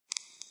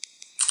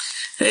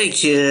Hey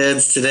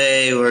kids,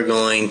 today we're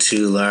going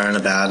to learn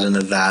about an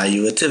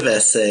evaluative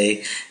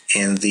essay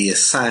and the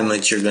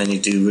assignment you're going to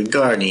do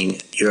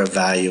regarding your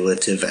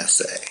evaluative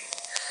essay.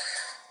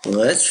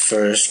 Let's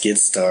first get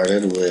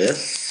started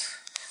with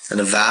an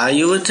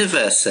evaluative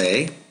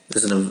essay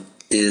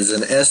is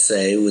an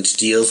essay which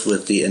deals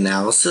with the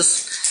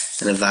analysis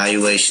and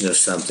evaluation of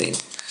something.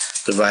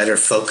 The writer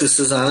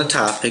focuses on a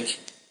topic,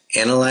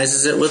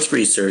 analyzes it with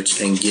research,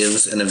 and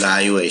gives an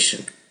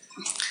evaluation.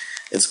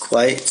 It's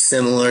quite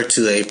similar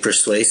to a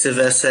persuasive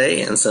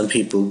essay, and some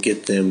people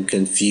get them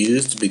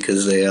confused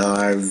because they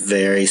are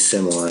very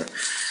similar.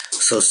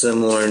 So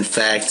similar, in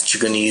fact, that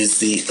you're going to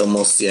use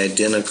almost the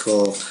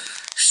identical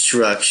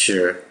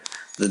structure.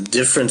 The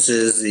difference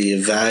is the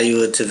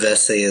evaluative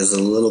essay is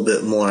a little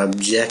bit more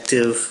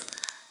objective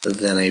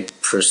than a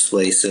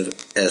persuasive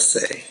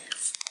essay.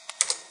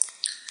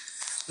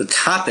 The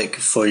topic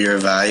for your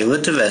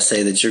evaluative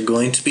essay that you're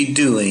going to be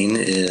doing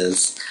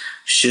is,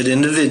 should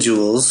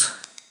individuals,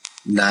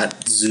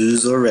 not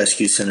zoos or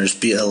rescue centers,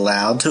 be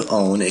allowed to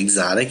own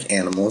exotic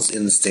animals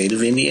in the state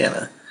of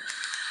Indiana?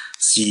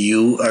 So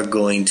you are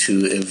going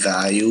to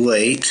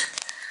evaluate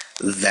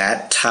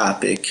that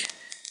topic,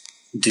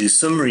 do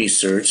some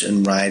research,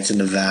 and write an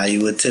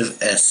evaluative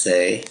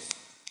essay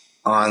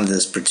on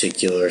this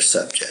particular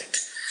subject.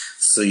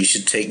 So you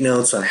should take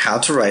notes on how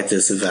to write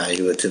this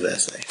evaluative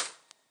essay.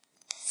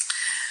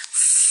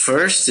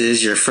 First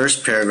is your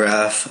first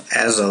paragraph,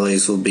 as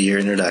always, will be your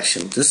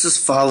introduction. This is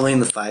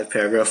following the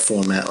 5-paragraph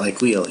format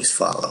like we always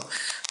follow.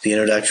 The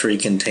introductory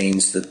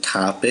contains the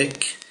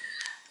topic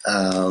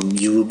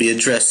you will be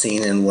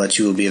addressing and what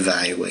you will be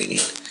evaluating.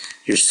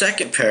 Your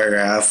second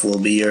paragraph will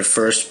be your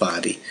first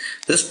body.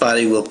 This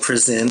body will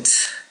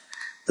present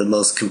the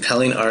most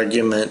compelling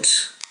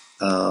argument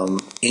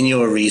in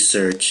your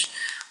research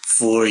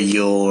for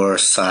your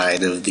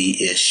side of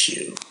the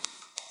issue.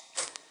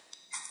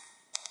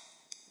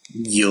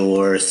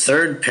 Your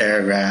third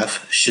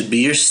paragraph should be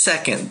your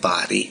second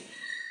body,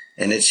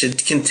 and it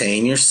should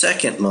contain your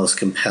second most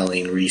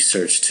compelling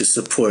research to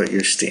support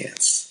your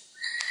stance.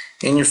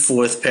 And your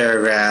fourth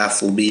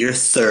paragraph will be your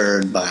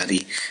third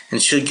body,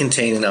 and should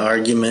contain an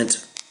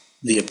argument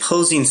the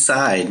opposing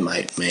side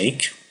might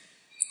make,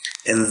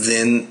 and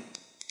then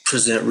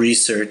present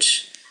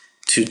research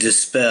to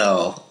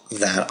dispel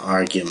that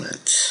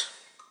argument.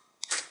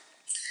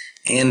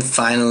 And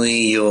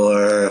finally,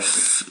 your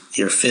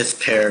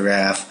fifth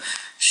paragraph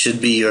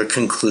should be your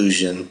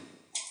conclusion.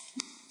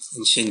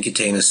 It should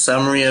contain a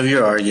summary of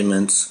your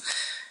arguments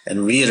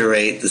and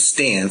reiterate the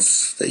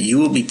stance that you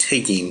will be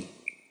taking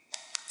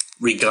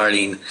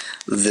regarding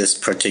this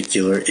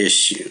particular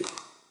issue.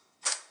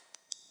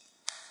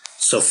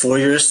 So for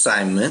your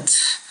assignment,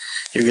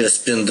 you're going to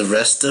spend the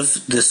rest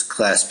of this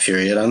class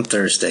period on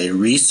Thursday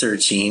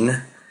researching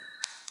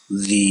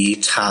the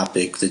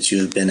topic that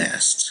you have been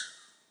asked.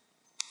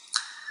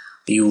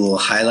 You will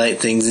highlight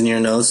things in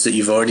your notes that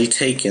you've already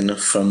taken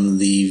from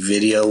the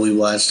video we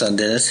watched on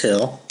Dennis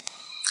Hill.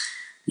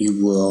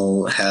 You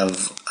will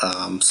have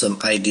some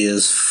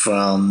ideas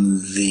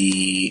from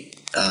the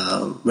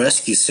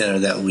rescue center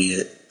that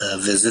we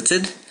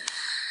visited.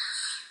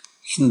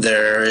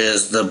 There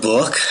is the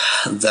book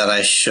that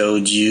I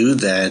showed you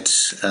that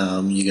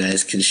you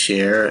guys can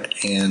share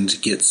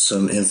and get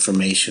some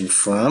information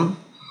from.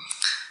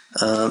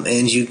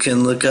 And you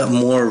can look up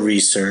more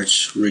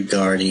research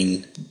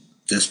regarding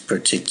this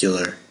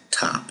particular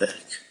topic.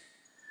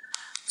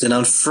 Then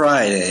on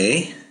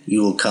Friday,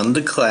 you will come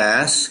to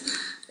class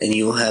and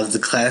you will have the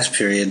class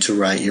period to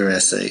write your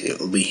essay. It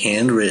will be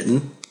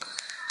handwritten,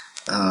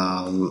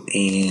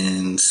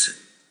 and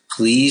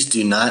please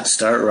do not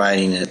start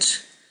writing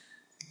it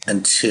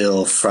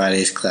until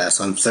Friday's class.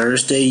 On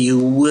Thursday, you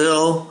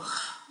will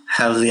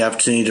have the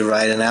opportunity to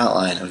write an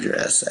outline of your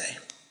essay.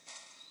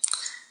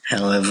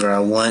 However,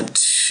 I want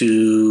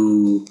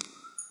to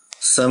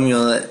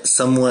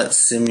somewhat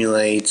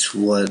simulate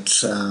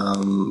what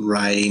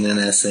writing an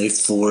essay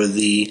for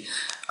the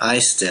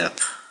I-STEP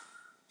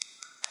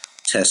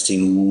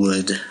testing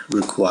would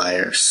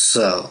require.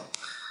 So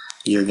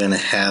you're going to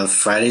have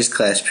Friday's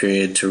class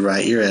period to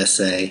write your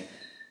essay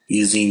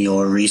using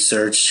your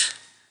research,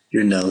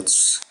 your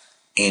notes,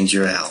 and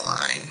your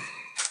outline.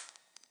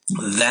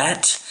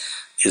 That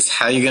is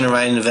how you're going to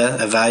write an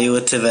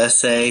evaluative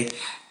essay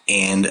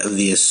and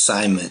the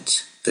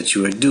assignment that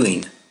you are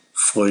doing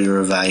for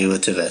your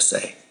evaluative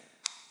essay.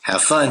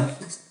 Have fun!